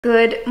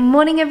Good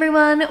morning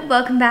everyone,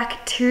 welcome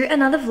back to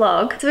another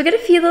vlog. So we've got a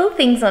few little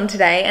things on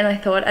today and I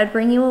thought I'd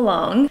bring you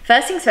along.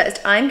 First things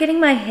first, I'm getting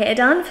my hair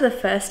done for the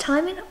first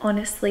time in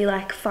honestly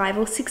like 5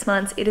 or 6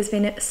 months. It has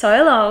been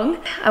so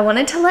long. I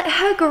wanted to let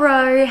her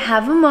grow,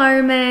 have a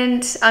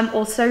moment. I'm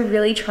also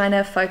really trying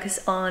to focus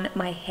on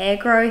my hair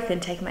growth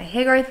and take my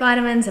hair growth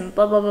vitamins and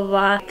blah blah blah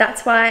blah.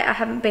 That's why I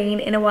haven't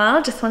been in a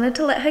while. Just wanted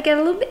to let her get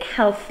a little bit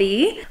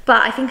healthy.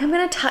 But I think I'm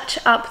gonna touch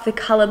up the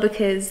color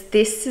because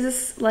this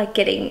is like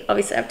getting,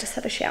 obviously I've just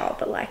had a shower,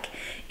 but like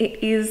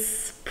it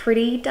is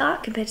pretty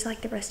dark compared to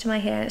like the rest of my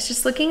hair. It's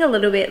just looking a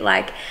little bit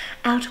like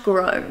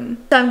outgrown.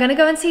 So I'm gonna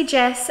go and see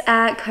Jess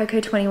at Coco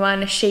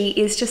 21. She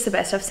is just the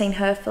best. I've seen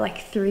her for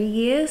like 3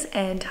 years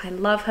and I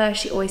love her.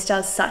 She always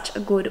does such a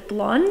good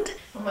blonde.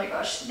 Oh my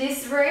gosh,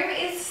 this room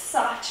is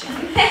such a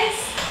mess.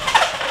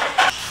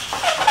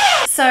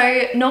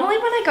 So normally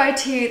when I go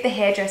to the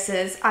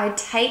hairdressers, I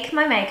take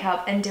my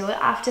makeup and do it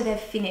after they're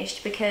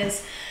finished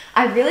because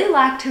I really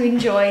like to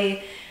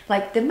enjoy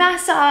like the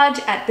massage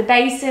at the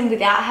basin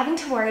without having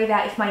to worry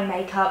about if my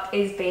makeup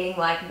is being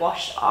like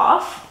washed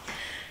off.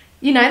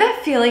 You know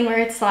that feeling where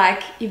it's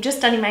like you've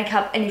just done your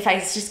makeup and your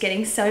face is just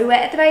getting so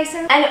wet at the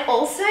basin? And it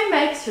also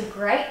makes for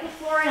great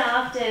before and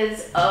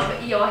afters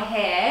of your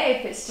hair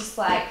if it's just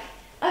like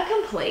a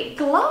complete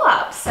glow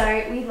up.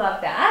 So we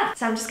love that.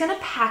 So I'm just gonna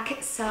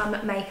pack some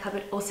makeup.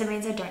 It also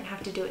means I don't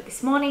have to do it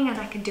this morning and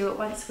I can do it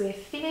once we're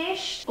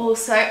finished.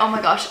 Also, oh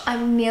my gosh,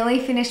 I'm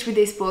nearly finished with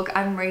this book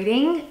I'm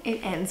reading.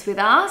 It Ends With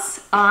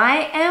Us.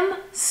 I am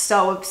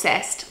so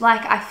obsessed.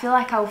 Like I feel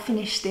like I'll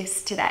finish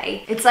this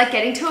today. It's like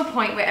getting to a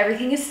point where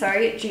everything is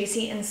so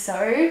juicy and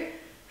so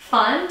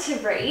fun to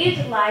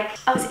read. Like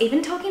I was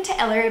even talking to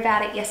Ella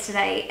about it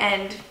yesterday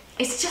and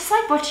it's just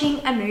like watching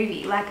a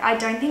movie. Like I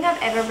don't think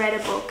I've ever read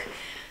a book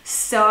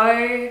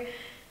so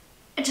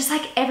just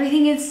like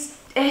everything is,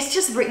 it's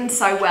just written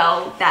so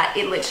well that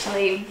it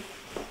literally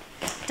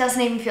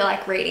doesn't even feel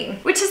like reading,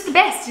 which is the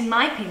best in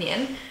my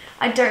opinion.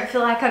 I don't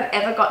feel like I've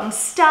ever gotten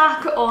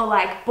stuck or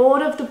like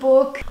bored of the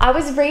book. I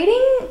was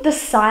reading The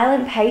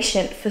Silent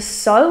Patient for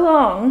so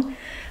long,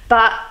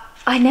 but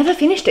I never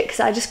finished it because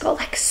I just got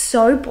like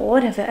so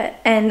bored of it.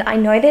 And I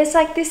know there's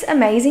like this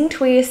amazing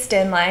twist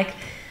and like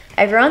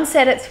everyone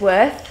said it's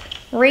worth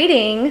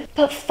reading,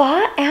 but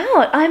far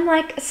out. I'm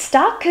like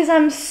stuck because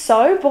I'm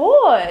so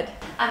bored.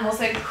 I'm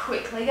also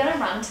quickly gonna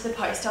run to the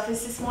post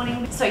office this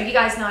morning. So you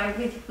guys know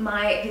with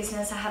my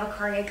business, I have a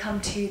courier come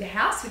to the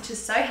house, which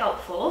is so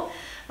helpful.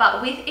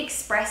 But with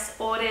express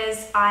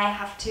orders, I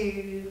have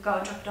to go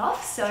and drop it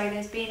off. So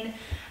there's been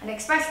an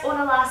express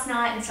order last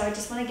night and so I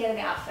just want to get it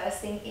out first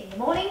thing in the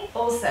morning.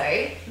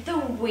 Also, the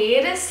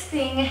weirdest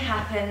thing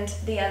happened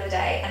the other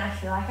day and I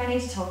feel like I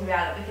need to talk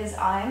about it because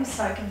I am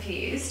so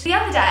confused. The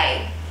other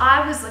day,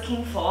 I was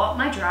looking for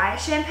my dry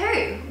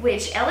shampoo,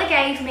 which Ella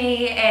gave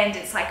me and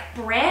it's like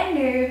brand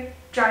new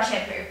dry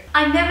shampoo.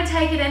 I never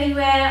take it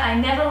anywhere. I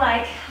never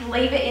like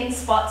leave it in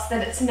spots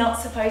that it's not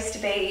supposed to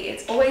be.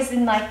 It's always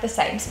in like the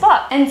same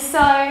spot. And so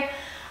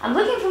I'm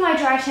looking for my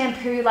dry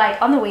shampoo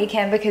like on the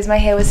weekend because my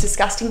hair was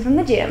disgusting from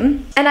the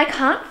gym and I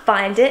can't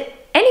find it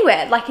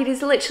anywhere. Like it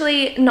is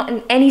literally not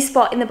in any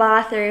spot in the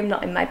bathroom,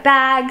 not in my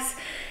bags,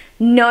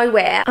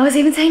 nowhere. I was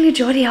even saying to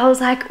Geordie, I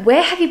was like,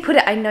 where have you put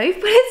it? I know you've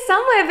put it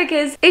somewhere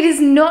because it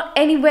is not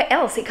anywhere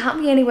else. It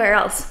can't be anywhere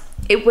else.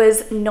 It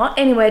was not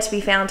anywhere to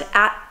be found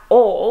at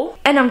all.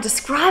 And I'm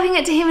describing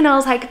it to him and I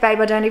was like, babe,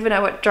 I don't even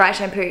know what dry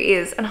shampoo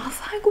is. And I was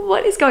like,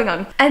 what is going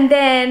on? And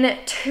then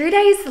 2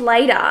 days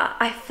later,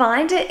 I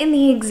find it in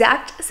the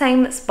exact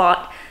same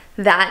spot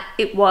that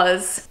it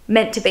was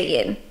meant to be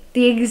in.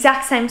 The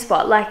exact same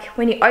spot. Like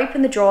when you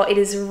open the drawer, it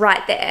is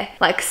right there.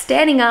 Like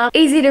standing up,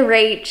 easy to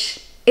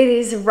reach. It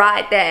is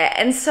right there.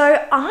 And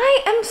so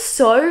I am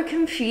so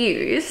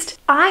confused.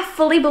 I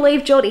fully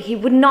believe Geordie, he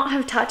would not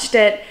have touched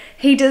it.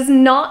 He does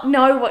not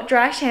know what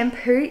dry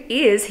shampoo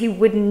is. He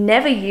would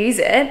never use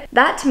it.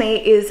 That to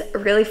me is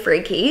really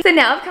freaky. So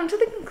now I've come to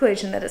the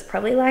conclusion that it's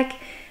probably like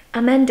a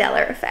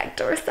Mandela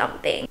effect or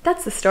something.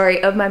 That's the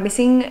story of my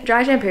missing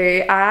dry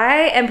shampoo.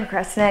 I am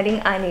procrastinating.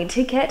 I need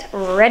to get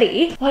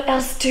ready. What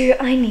else do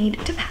I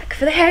need to pack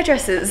for the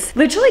hairdressers?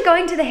 Literally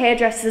going to the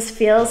hairdressers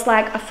feels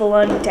like a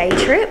full-on day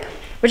trip,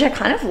 which I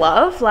kind of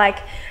love. Like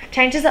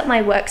changes up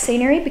my work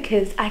scenery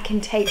because I can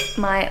take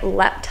my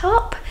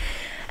laptop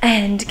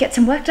and get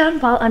some work done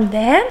while I'm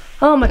there.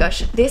 Oh my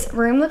gosh, this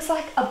room looks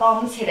like a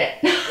bomb's hit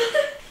it.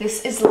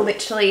 This is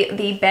literally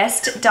the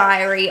best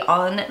diary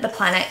on the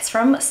planet. It's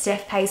from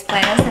Steph Pays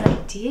Planners and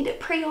I did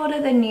pre-order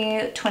the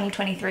new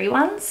 2023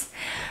 ones.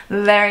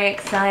 Very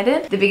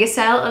excited. The biggest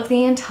sale of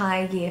the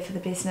entire year for the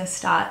business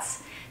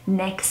starts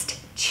next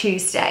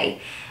Tuesday.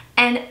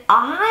 And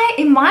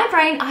in my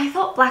brain, I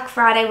thought Black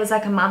Friday was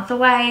like a month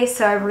away,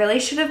 so I really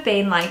should have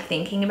been like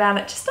thinking about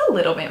it just a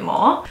little bit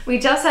more. We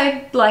just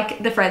had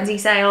like the Frenzy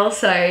sale,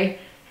 so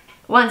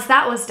once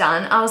that was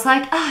done, I was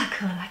like, oh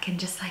cool, I can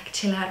just like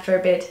chill out for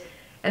a bit.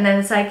 And then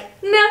it's like,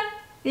 no,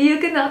 you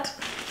cannot.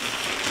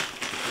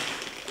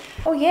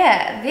 Oh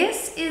yeah,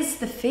 this is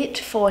the fit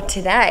for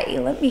today.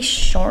 Let me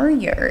show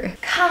you.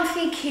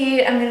 Comfy,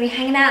 cute. I'm gonna be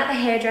hanging out at the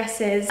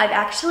hairdressers. I've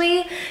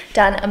actually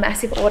done a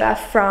massive order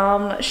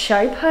from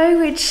Showpo,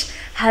 which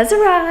has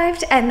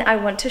arrived, and I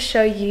want to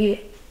show you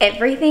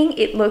everything.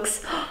 It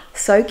looks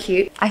so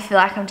cute. I feel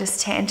like I'm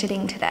just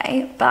tangenting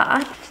today,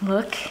 but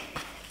look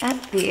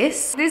at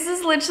this. This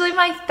is literally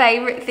my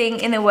favorite thing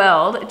in the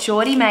world.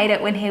 Geordie made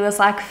it when he was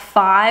like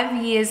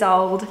 5 years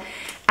old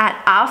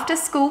at after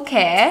school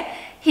care.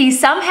 He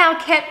somehow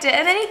kept it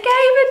and then he gave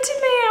it to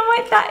me. I'm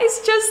like, that is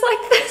just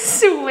like the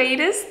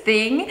sweetest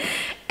thing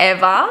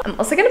ever. I'm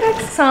also gonna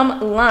pack some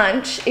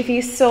lunch. If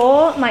you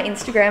saw my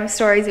Instagram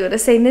stories, you would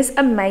have seen this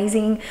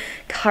amazing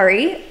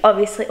curry,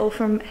 obviously all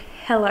from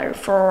Hello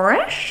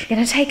Fresh. I'm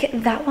gonna take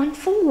that one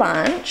for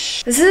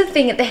lunch. This is the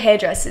thing at the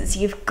hairdressers.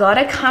 You've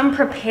gotta come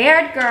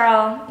prepared,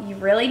 girl. You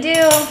really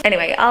do.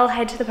 Anyway, I'll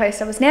head to the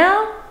post office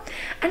now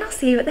and I'll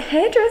see you at the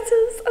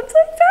hairdressers. I'm so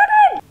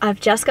excited. I've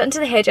just gotten to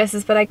the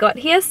hairdressers, but I got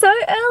here so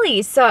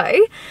early.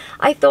 So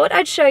I thought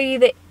I'd show you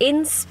the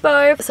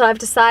inspo. So I've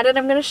decided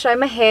I'm gonna show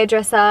my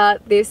hairdresser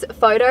this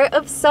photo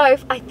of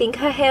Soph. I think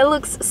her hair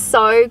looks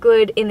so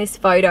good in this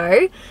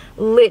photo.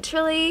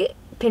 Literally,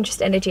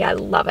 Pinterest energy, I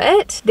love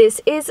it. This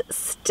is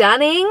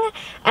stunning,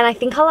 and I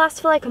think I'll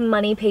ask for like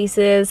money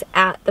pieces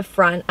at the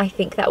front. I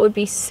think that would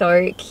be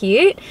so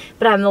cute,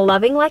 but I'm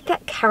loving like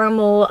that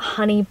caramel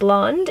honey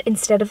blonde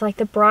instead of like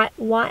the bright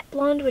white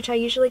blonde, which I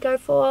usually go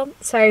for.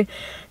 So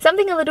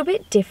something a little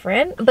bit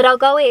different, but I'll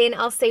go in,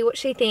 I'll see what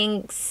she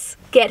thinks,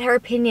 get her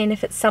opinion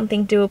if it's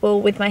something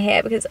doable with my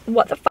hair, because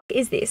what the fuck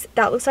is this?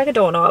 That looks like a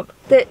doorknob.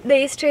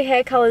 These two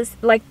hair colors,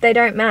 like, they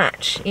don't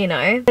match, you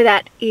know? So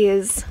that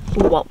is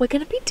what we're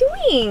gonna be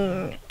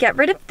doing. Get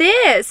rid of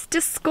this.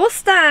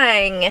 Disgusting.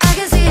 I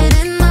can see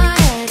it in my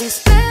head.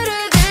 It's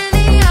better than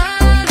the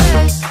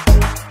others.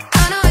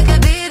 I know it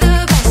could be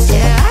the best.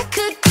 Yeah, I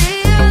could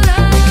be your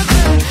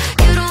lover.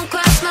 You don't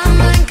cross my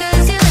mind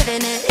 'cause you're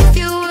living it. If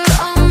you were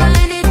on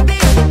mine, it'd be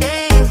a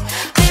day.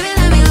 Baby,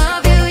 let me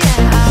love you,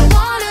 yeah. I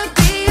wanna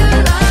be your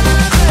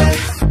lover.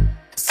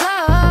 So,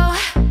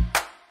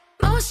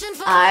 motion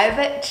for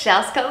I've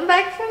just come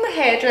back from the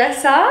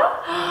hairdresser.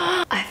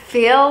 I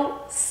feel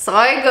so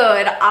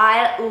good.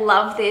 I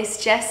love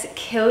this. Jess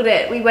killed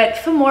it. We went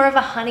for more of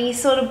a honey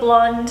sort of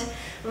blonde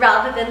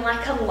rather than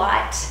like a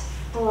light,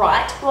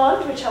 bright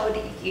blonde, which I would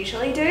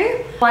usually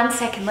do. 1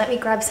 second, let me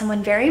grab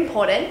someone very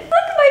important.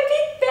 Look, my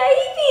big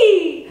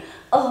baby.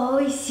 Oh,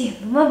 you see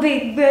my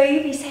big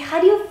baby. Say hi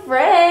to your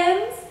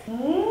friends.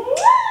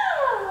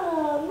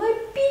 Mwah, my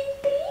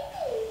big baby.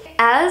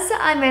 As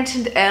I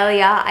mentioned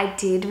earlier, I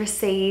did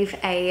receive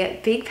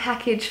a big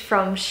package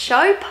from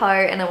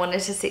Showpo, and I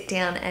wanted to sit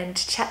down and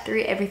chat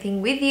through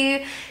everything with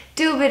you,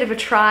 do a bit of a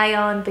try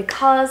on,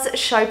 because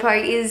Showpo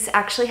is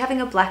actually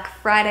having a Black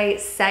Friday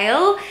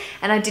sale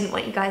and I didn't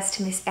want you guys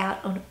to miss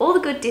out on all the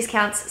good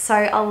discounts. So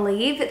I'll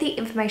leave the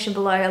information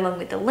below along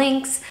with the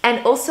links,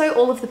 and also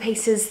all of the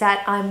pieces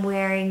that I'm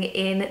wearing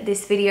in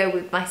this video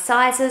with my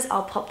sizes.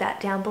 I'll pop that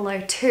down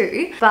below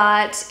too.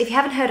 But if you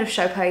haven't heard of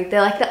Showpo,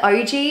 they're like the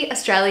OG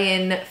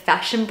Australian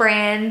fashion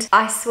brand.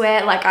 I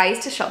swear, like, I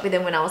used to shop with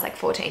them when I was like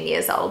 14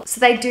 years old. So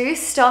they do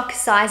stock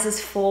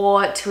sizes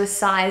 4 to a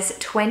size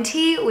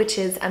 20, which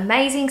is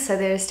amazing. So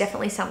there's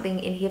definitely something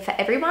in here for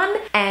everyone.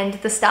 And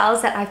the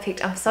styles that I've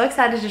picked, I'm so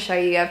excited to show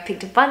you. I've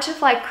picked a bunch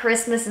of like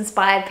Christmas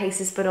inspired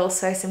pieces, but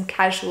also some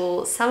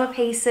casual summer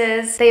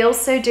pieces. They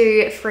also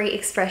do free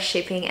express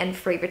shipping and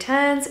free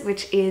returns,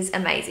 which is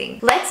amazing.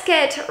 Let's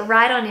get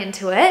right on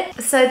into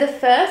it. So the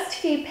first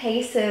few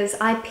pieces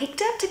I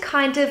picked up to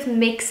kind of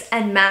mix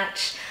and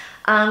match.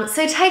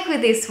 So take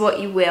with this what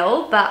you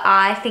will, but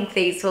I think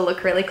these will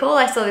look really cool.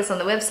 I saw this on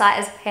the website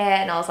as a pair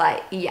and I was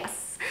like,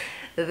 yes,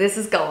 this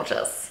is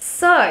gorgeous.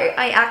 So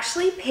I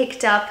actually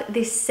picked up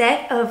this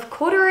set of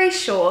corduroy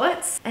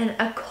shorts and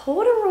a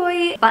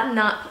corduroy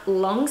button-up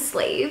long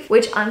sleeve,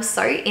 which I'm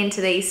so into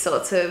these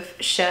sorts of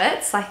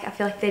shirts. Like, I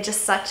feel like they're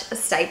just such a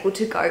staple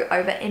to go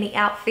over any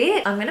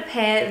outfit. I'm gonna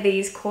pair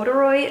these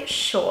corduroy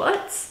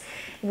shorts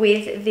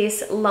with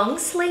this long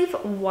sleeve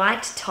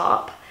white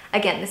top.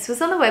 Again, this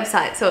was on the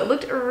website, so it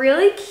looked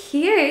really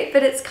cute,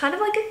 but it's kind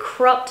of like a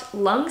cropped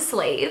long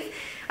sleeve.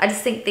 I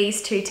just think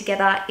these two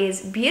together is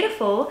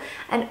beautiful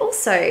and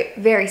also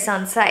very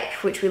sun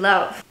safe, which we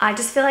love. I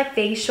just feel like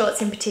these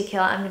shorts in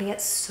particular, I'm gonna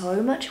get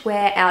so much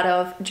wear out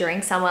of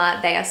during summer.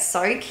 They are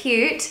so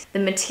cute. The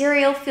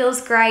material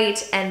feels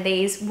great and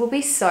these will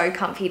be so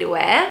comfy to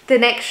wear. The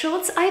next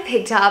shorts I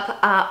picked up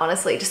are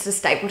honestly just a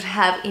staple to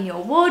have in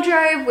your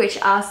wardrobe, which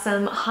are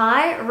some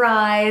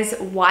high-rise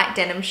white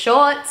denim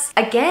shorts.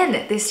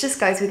 Again, this just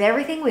goes with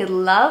everything. We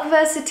love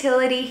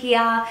versatility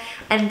here.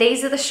 And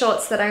these are the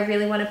shorts that I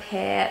really want to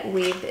pair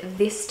with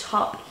this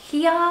top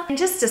here. And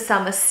just a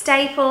summer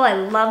staple. I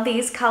love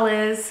these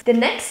colors. The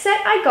next set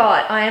I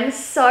got, I am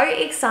so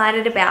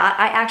excited about.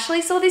 I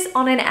actually saw this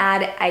on an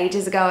ad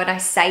ages ago and I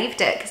saved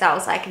it because I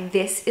was like,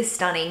 this is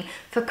stunning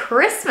for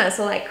Christmas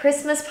or like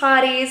Christmas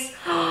parties.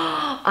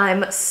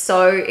 I'm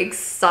so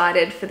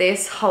excited for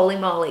this, holy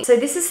moly. So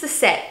this is the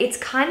set. It's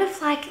kind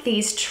of like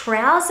these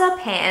trouser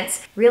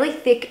pants, really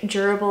thick,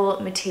 durable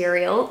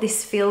material.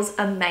 This feels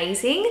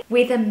amazing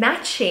with a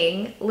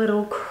matching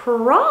little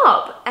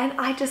crop. And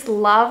I just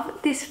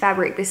love this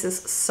fabric. This is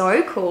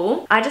so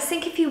cool. I just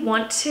think if you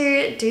want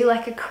to do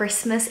like a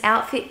Christmas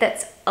outfit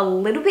that's a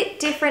little bit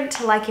different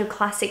to like your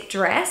classic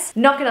dress.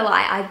 Not gonna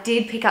lie, I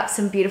did pick up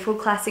some beautiful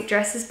classic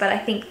dresses, but I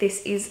think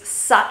this is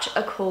such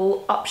a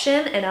cool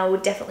option and I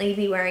would definitely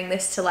be wearing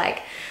this to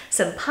like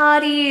some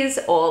parties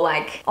or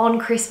like on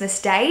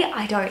Christmas Day.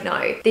 I don't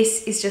know.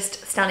 This is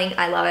just stunning.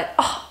 I love it.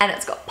 Oh, and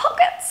it's got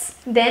pockets.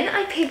 Then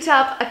I picked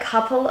up a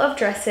couple of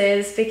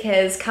dresses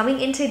because coming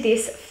into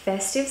this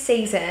festive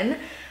season,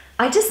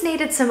 I just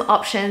needed some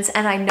options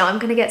and I know I'm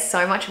gonna get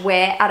so much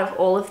wear out of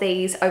all of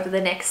these over the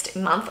next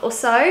month or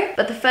so.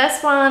 But the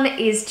first one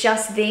is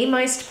just the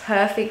most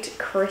perfect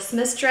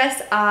Christmas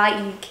dress.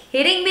 Are you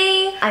kidding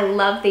me? I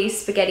love these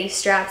spaghetti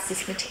straps.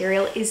 This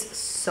material is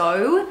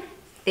so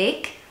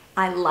thick.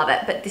 I love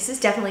it, but this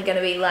is definitely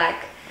gonna be like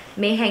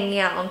me hanging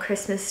out on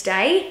Christmas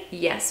Day.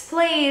 Yes,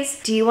 please.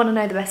 Do you wanna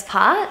know the best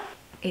part?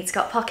 It's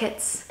got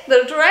pockets.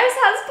 The dress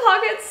has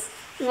pockets.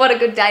 What a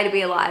good day to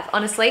be alive.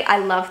 Honestly, I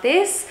love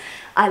this.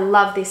 I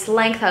love this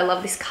length, I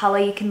love this color.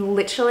 You can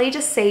literally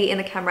just see in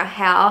the camera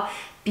how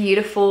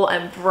beautiful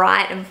and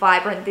bright and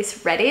vibrant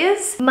this red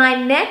is. My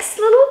next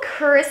little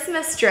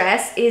Christmas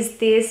dress is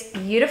this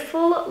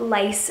beautiful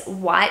lace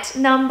white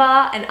number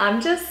and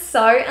I'm just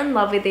so in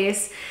love with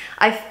this.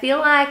 I feel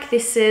like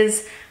this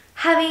is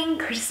having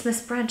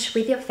Christmas brunch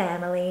with your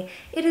family.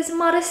 It is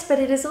modest, but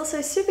it is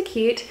also super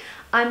cute.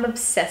 I'm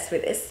obsessed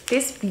with this.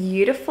 This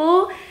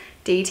beautiful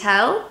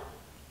detail.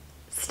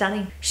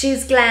 Stunning.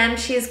 She's glam,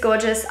 she is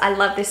gorgeous. I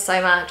love this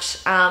so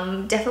much.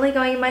 Definitely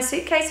going in my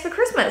suitcase for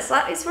Christmas,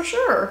 that is for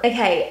sure.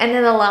 Okay, and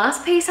then the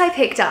last piece I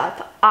picked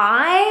up,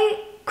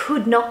 I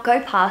could not go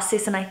past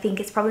this and I think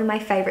it's probably my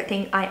favorite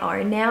thing I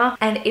own now.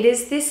 And it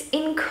is this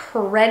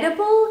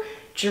incredible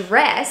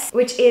dress,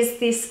 which is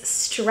this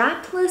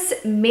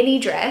strapless mini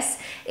dress.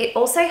 It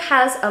also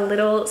has a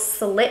little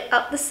slit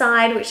up the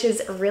side, which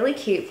is really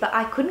cute, but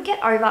I couldn't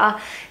get over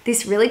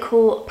this really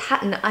cool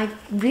pattern. I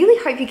really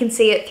hope you can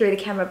see it through the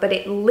camera, but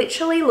it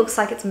literally looks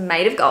like it's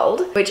made of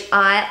gold, which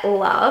I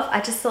love. I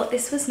just thought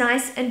this was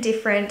nice and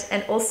different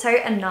and also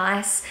a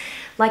nice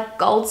like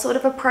gold sort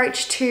of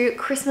approach to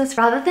Christmas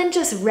rather than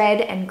just red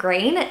and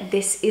green.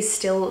 This is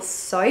still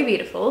so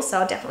beautiful, so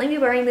I'll definitely be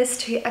wearing this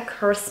to a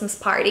Christmas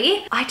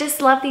party. I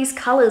just love these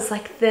colors,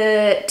 like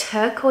the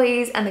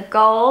turquoise and the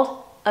gold.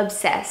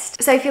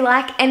 Obsessed. So if you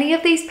like any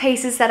of these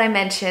pieces that I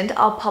mentioned,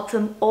 I'll pop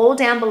them all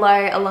down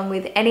below along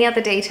with any other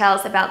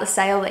details about the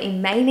sale that you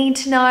may need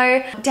to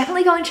know.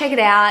 Definitely go and check it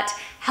out.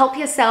 Help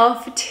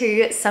yourself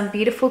to some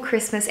beautiful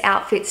Christmas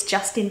outfits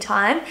just in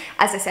time.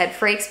 As I said,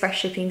 free express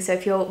shipping, so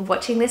if you're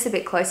watching this a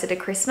bit closer to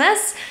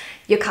Christmas,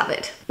 you're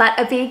covered. But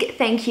a big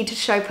thank you to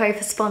Showpo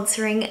for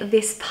sponsoring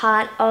this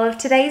part of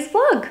today's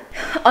vlog.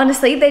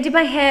 Honestly, they did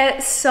my hair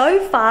so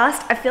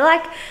fast. I feel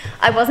like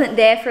I wasn't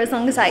there for as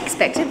long as I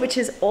expected, which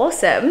is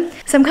awesome.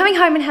 So I'm coming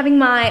home and having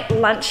my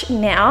lunch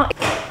now.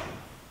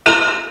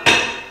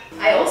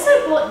 I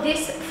also bought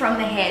this from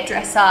the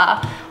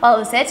hairdresser while I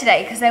was there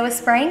today because they were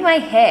spraying my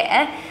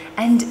hair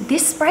and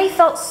this spray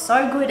felt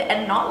so good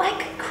and not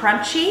like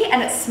crunchy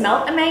and it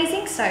smelled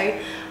amazing. So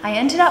I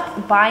ended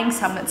up buying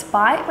some. It's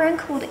by a brand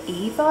called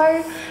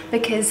Evo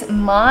because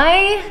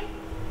my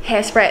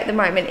hairspray at the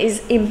moment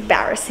is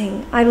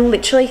embarrassing. I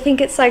literally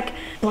think it's like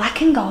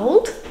black and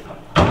gold.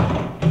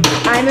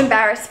 I'm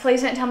embarrassed.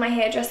 Please don't tell my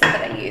hairdresser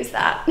that I use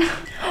that.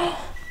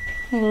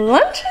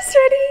 Lunch is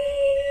ready.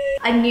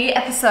 A new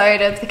episode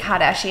of The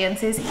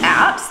Kardashians is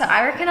out, so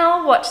I reckon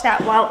I'll watch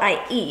that while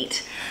I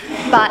eat.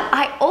 But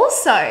I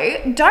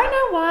also don't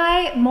know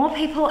why more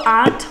people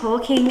aren't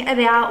talking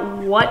about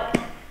what,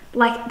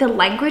 like the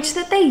language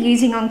that they're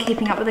using on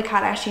Keeping Up with the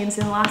Kardashians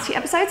in the last few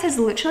episodes has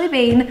literally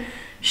been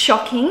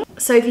shocking.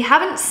 So if you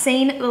haven't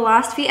seen the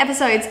last few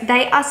episodes,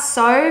 they are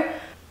so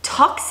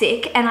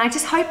toxic and I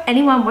just hope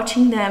anyone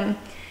watching them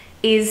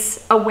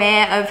is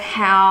aware of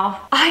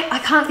how, I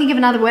can't think of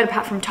another word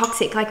apart from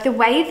toxic, like the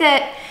way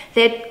that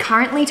they're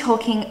currently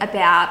talking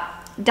about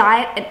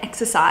diet and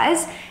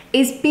exercise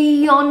is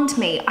beyond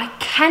me. I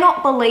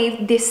cannot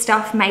believe this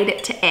stuff made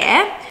it to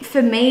air.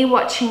 For me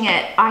watching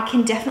it, I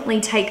can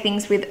definitely take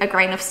things with a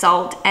grain of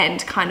salt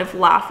and kind of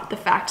laugh at the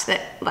fact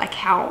that like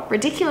how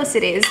ridiculous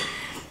it is.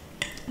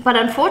 But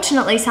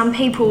unfortunately, some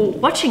people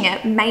watching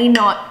it may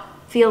not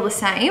feel the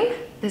same.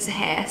 There's a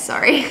hair,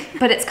 sorry.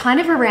 But it's kind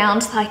of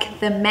around like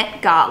the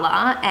Met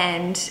Gala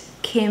and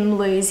Kim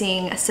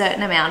losing a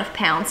certain amount of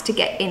pounds to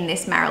get in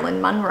this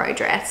Marilyn Monroe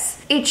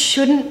dress. It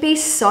shouldn't be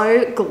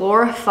so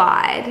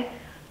glorified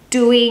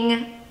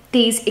doing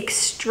these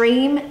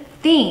extreme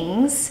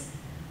things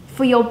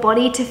for your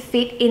body to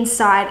fit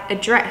inside a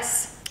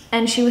dress.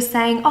 And she was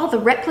saying, oh, the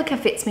replica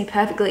fits me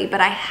perfectly,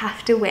 but I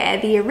have to wear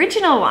the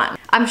original one.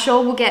 I'm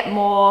sure we'll get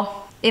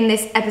more in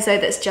this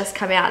episode that's just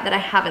come out that I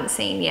haven't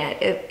seen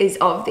yet is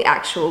of the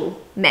actual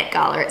Met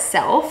Gala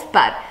itself,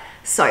 but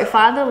so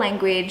far the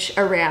language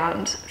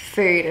around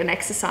food and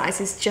exercise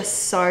is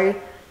just so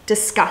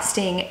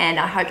disgusting, and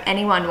I hope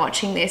anyone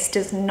watching this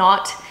does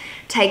not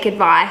take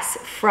advice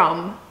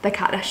from the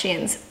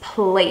Kardashians,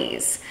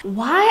 please.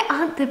 Why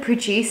aren't the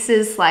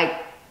producers like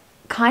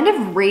kind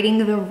of reading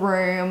the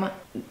room?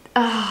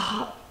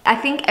 I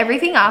think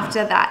everything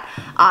after that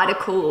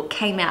article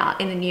came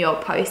out in the New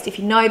York Post, if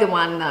you know the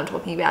one that I'm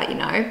talking about, you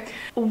know,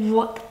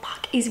 what the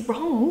fuck is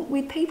wrong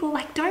with people?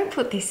 Like, don't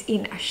put this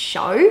in a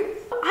show.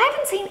 I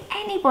haven't seen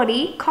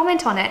anybody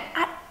comment on it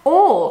at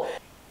all.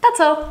 That's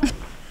all.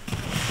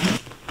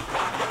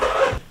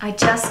 I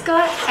just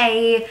got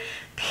a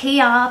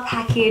PR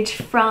package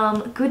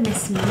from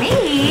Goodness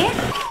Me.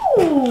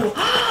 Ooh.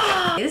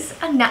 Is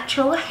a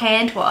natural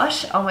hand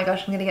wash. Oh my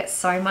gosh, I'm gonna get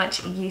so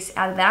much use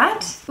out of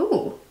that.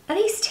 Ooh. Are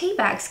these tea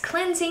bags?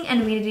 Cleansing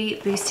and immunity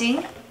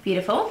boosting.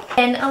 Beautiful.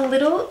 And a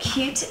little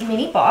cute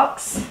mini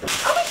box.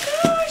 Oh my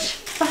gosh,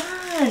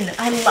 fun.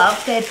 I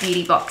love their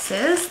beauty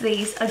boxes.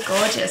 These are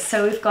gorgeous.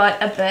 So we've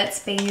got a Burt's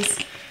Bees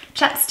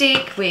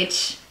chapstick,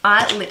 which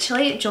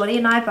Geordie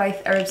and I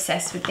both are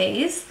obsessed with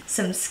these.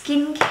 Some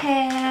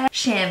skincare,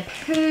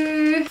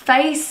 shampoo,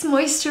 face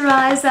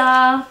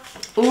moisturizer.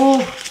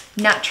 Ooh,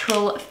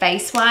 natural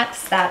face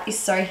wipes. That is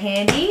so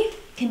handy.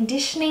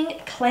 Conditioning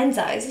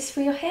cleanser. Is this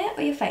for your hair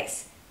or your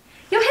face?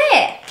 Your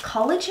hair.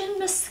 Collagen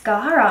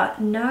mascara.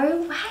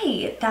 No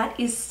way. That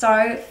is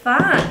so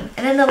fun.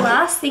 And then the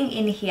last thing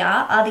in here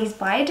are these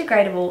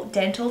biodegradable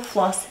dental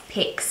floss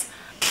picks.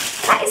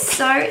 That is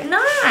so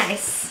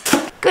nice.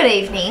 Good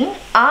evening.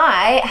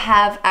 I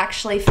have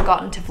actually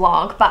forgotten to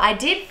vlog, but I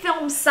did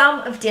film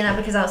some of dinner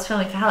because I was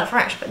filming for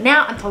HelloFresh, but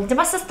now I'm talking to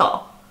my sister.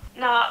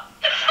 No.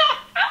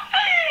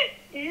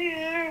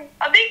 Ew.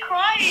 I've been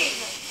crying.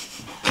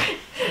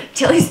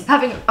 Tilly's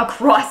having a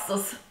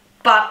crisis,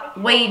 but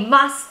we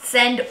must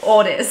send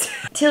orders.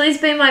 Tilly's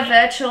been my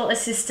virtual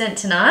assistant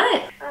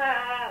tonight.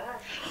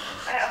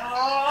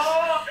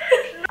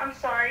 I'm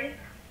sorry.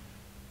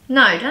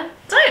 No,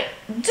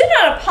 do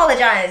not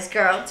apologize,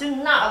 girl. Do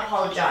not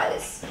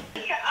apologize.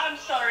 I'm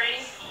sorry.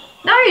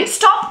 No,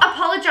 stop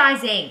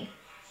apologizing.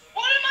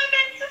 What am I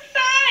meant to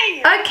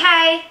say?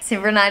 Okay.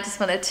 Simba and I just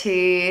wanted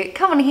to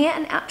come on here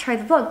and outro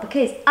the vlog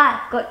because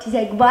I got to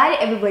say goodbye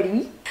to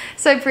everybody.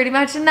 So pretty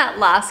much in that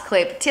last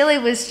clip, Tilly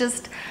was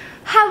just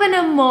having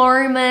a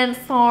moment,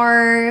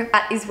 so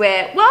that is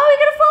where, whoa, you're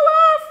gonna fall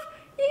off.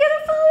 You're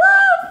gonna fall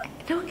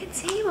off. No one can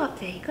see you up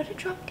there. You gotta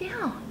drop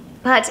down.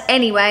 But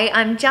anyway,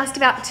 I'm just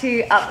about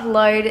to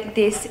upload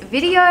this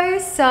video,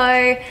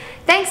 so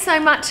thanks so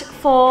much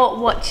for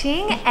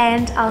watching,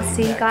 and I'll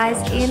see you guys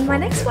in my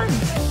next one.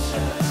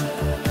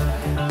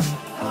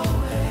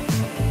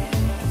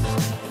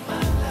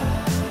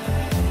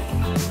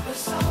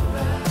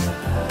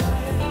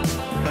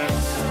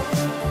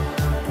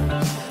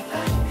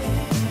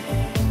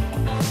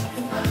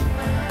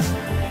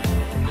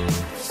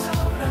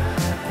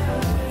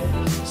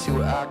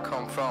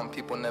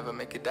 People never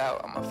make it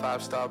out. I'm a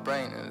 5-star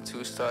brain in a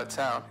 2-star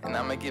town, and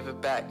I'ma give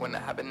it back when I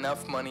have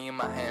enough money in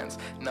my hands,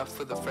 enough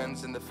for the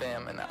friends and the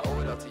fam, and I owe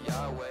it all to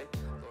Yahweh.